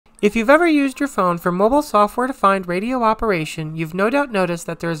If you've ever used your phone for mobile software-defined radio operation, you've no doubt noticed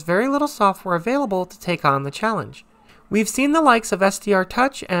that there is very little software available to take on the challenge. We've seen the likes of SDR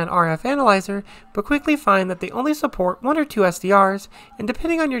Touch and RF Analyzer, but quickly find that they only support one or two SDRs, and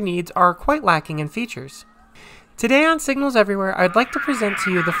depending on your needs are quite lacking in features. Today on Signals Everywhere, I'd like to present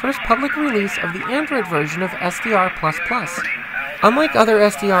to you the first public release of the Android version of SDR++. Unlike other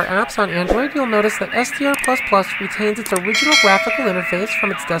SDR apps on Android, you'll notice that SDR++ retains its original graphical interface from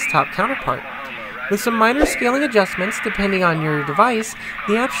its desktop counterpart. With some minor scaling adjustments depending on your device,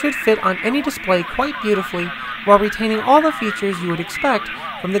 the app should fit on any display quite beautifully while retaining all the features you would expect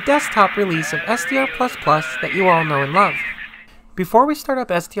from the desktop release of SDR++ that you all know and love. Before we start up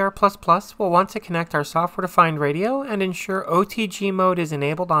SDR++, we'll want to connect our software-defined radio and ensure OTG mode is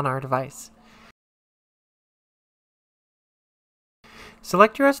enabled on our device.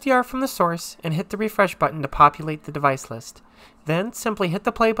 Select your SDR from the source and hit the refresh button to populate the device list. Then simply hit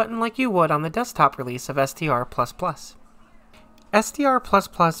the play button like you would on the desktop release of SDR++.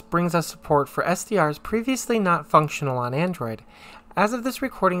 SDR++ brings us support for SDRs previously not functional on Android. As of this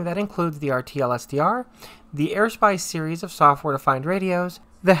recording, that includes the RTL-SDR, the Airspy series of software-defined radios,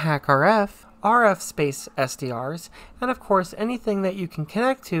 the HackRF, RF space SDRs, and of course anything that you can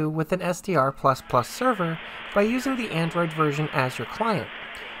connect to with an SDR++ server by using the Android version as your client.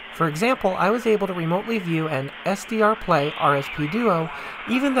 For example, I was able to remotely view an SDR Play RSP Duo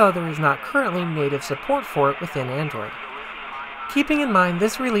even though there is not currently native support for it within Android. Keeping in mind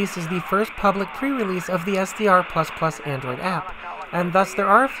this release is the first public pre-release of the SDR++ Android app, and thus there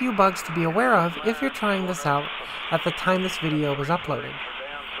are a few bugs to be aware of if you're trying this out at the time this video was uploaded.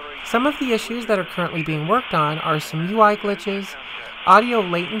 Some of the issues that are currently being worked on are some UI glitches, audio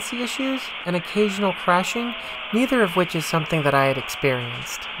latency issues, and occasional crashing, neither of which is something that I had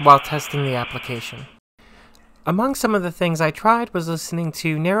experienced while testing the application. Among some of the things I tried was listening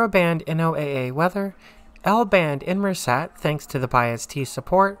to narrowband NOAA weather, L-band Inmarsat thanks to the BIOS-T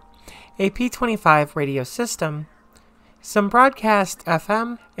support, a P25 radio system, some broadcast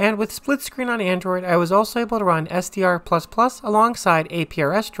FM, and with split screen on Android, I was also able to run SDR++ alongside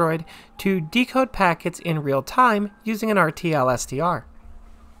APRS Droid to decode packets in real time using an RTL-SDR.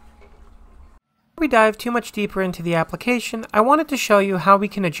 Before we dive too much deeper into the application, I wanted to show you how we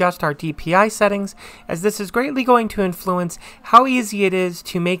can adjust our DPI settings, as this is greatly going to influence how easy it is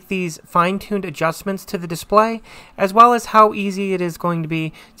to make these fine-tuned adjustments to the display, as well as how easy it is going to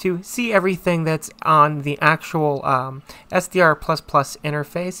be to see everything that's on the actual SDR++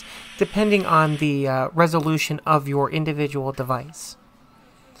 interface, depending on the resolution of your individual device.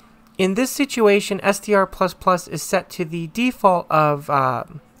 In this situation, SDR++ is set to the default of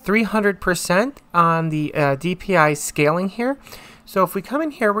 300% on the DPI scaling here. So if we come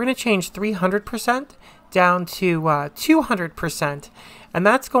in here, we're going to change 300% down to 200%, and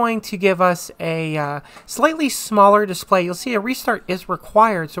that's going to give us a slightly smaller display. You'll see a restart is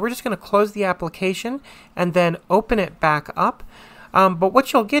required, so we're just going to close the application and then open it back up. But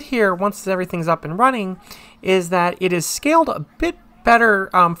what you'll get here once everything's up and running is that it is scaled a bit better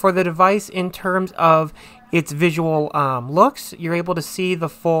for the device in terms of its visual looks. You're able to see the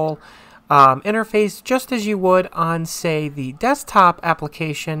full interface just as you would on, say, the desktop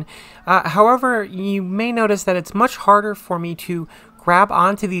application. However, you may notice that it's much harder for me to grab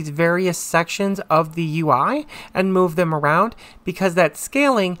onto these various sections of the UI and move them around because that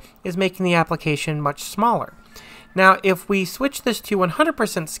scaling is making the application much smaller. Now, if we switch this to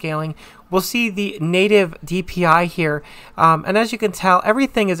 100% scaling, we'll see the native DPI here. And as you can tell,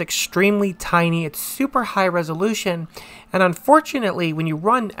 everything is extremely tiny. It's super high resolution. And unfortunately, when you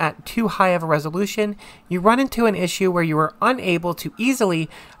run at too high of a resolution, you run into an issue where you are unable to easily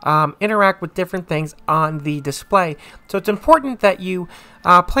interact with different things on the display. So it's important that you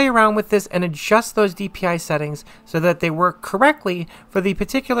play around with this and adjust those DPI settings so that they work correctly for the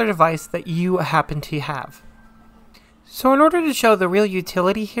particular device that you happen to have. So in order to show the real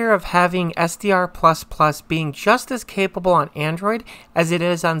utility here of having SDR++ being just as capable on Android as it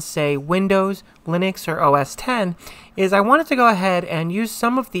is on, say, Windows, Linux, or OS X, is I wanted to go ahead and use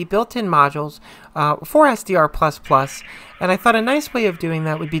some of the built-in modules for SDR++, and I thought a nice way of doing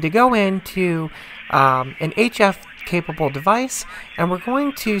that would be to go into an HF-capable device, and we're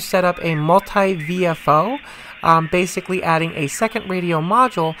going to set up a multi-VFO, basically adding a second radio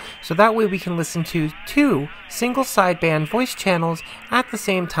module, so that way we can listen to two single sideband voice channels at the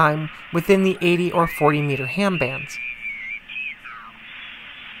same time within the 80 or 40 meter ham bands.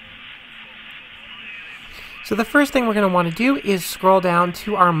 So the first thing we're going to want to do is scroll down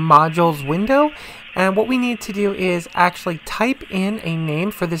to our modules window, and what we need to do is actually type in a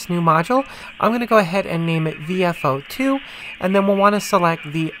name for this new module. I'm going to go ahead and name it VFO2, and then we'll want to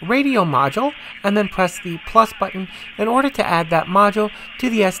select the radio module and then press the plus button in order to add that module to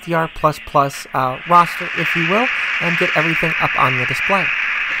the SDR++ roster, if you will, and get everything up on the display.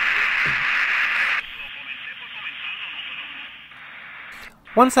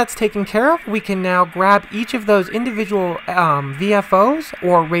 Once that's taken care of, we can now grab each of those individual VFOs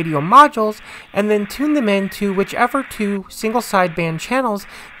or radio modules and then tune them in to whichever two single sideband channels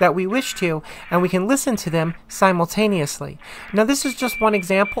that we wish to, and we can listen to them simultaneously. Now this is just one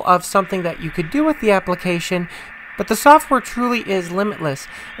example of something that you could do with the application, but the software truly is limitless.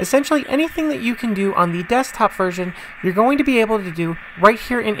 Essentially anything that you can do on the desktop version, you're going to be able to do right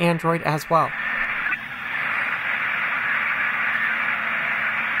here in Android as well.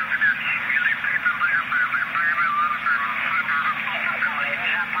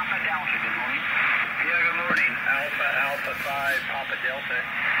 Alpha 5, Papa Delta.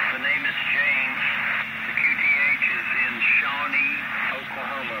 The name is James. The QTH is in Shawnee,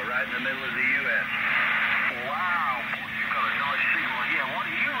 Oklahoma, right in the middle of the U.S. Wow, you've got a nice signal here. What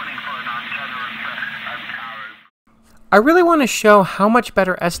are you running for an antenna and power? I really want to show how much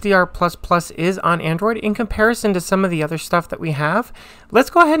better SDR++ is on Android in comparison to some of the other stuff that we have. Let's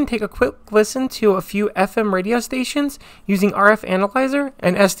go ahead and take a quick listen to a few FM radio stations using RF Analyzer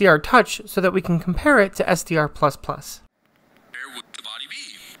and SDR Touch so that we can compare it to SDR++. Where would the body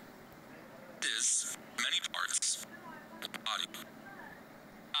be? This many parts. Body.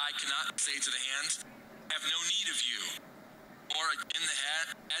 I cannot say to the hand, I have no need of you. Or in the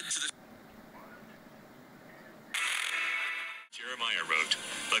head to the... Jeremiah wrote,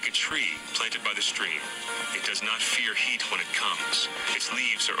 like a tree planted by the stream, it does not fear heat when it comes. Its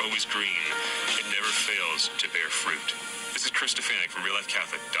leaves are always green. It never fails to bear fruit. This is Chris Stefanik from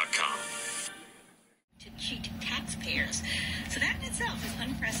RealLifeCatholic.com. To cheat taxpayers. So that in itself is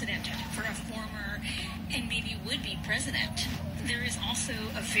unprecedented for a former and maybe would-be president. There is also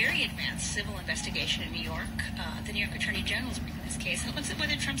a very advanced civil investigation in New York. The New York Attorney General is working on this case, and it looks at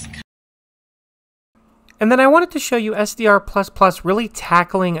whether Trump's... And then I wanted to show you SDR++ really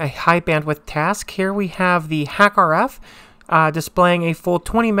tackling a high bandwidth task. Here we have the HackRF displaying a full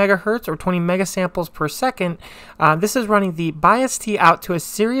 20 megahertz or 20 megasamples per second. This is running the bias T out to a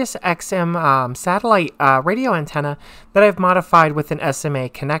Sirius XM satellite radio antenna that I've modified with an SMA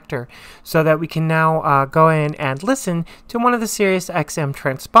connector so that we can now go in and listen to one of the Sirius XM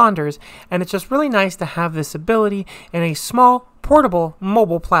transponders. And it's just really nice to have this ability in a small, portable,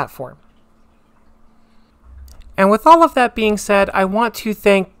 mobile platform. And with all of that being said, I want to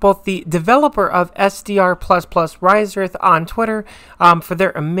thank both the developer of SDR++ Riserith on Twitter for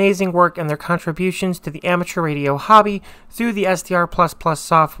their amazing work and their contributions to the amateur radio hobby through the SDR++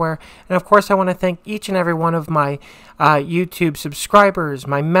 software. And of course, I want to thank each and every one of my YouTube subscribers,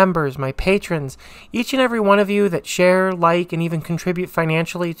 my members, my patrons. Each and every one of you that share, like, and even contribute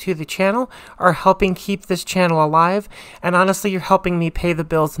financially to the channel are helping keep this channel alive. And honestly, you're helping me pay the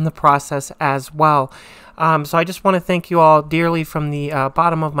bills in the process as well. So I just want to thank you all dearly from the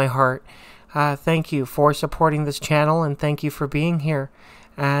bottom of my heart. Thank you for supporting this channel, and thank you for being here.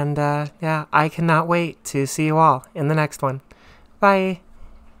 And yeah, I cannot wait to see you all in the next one. Bye.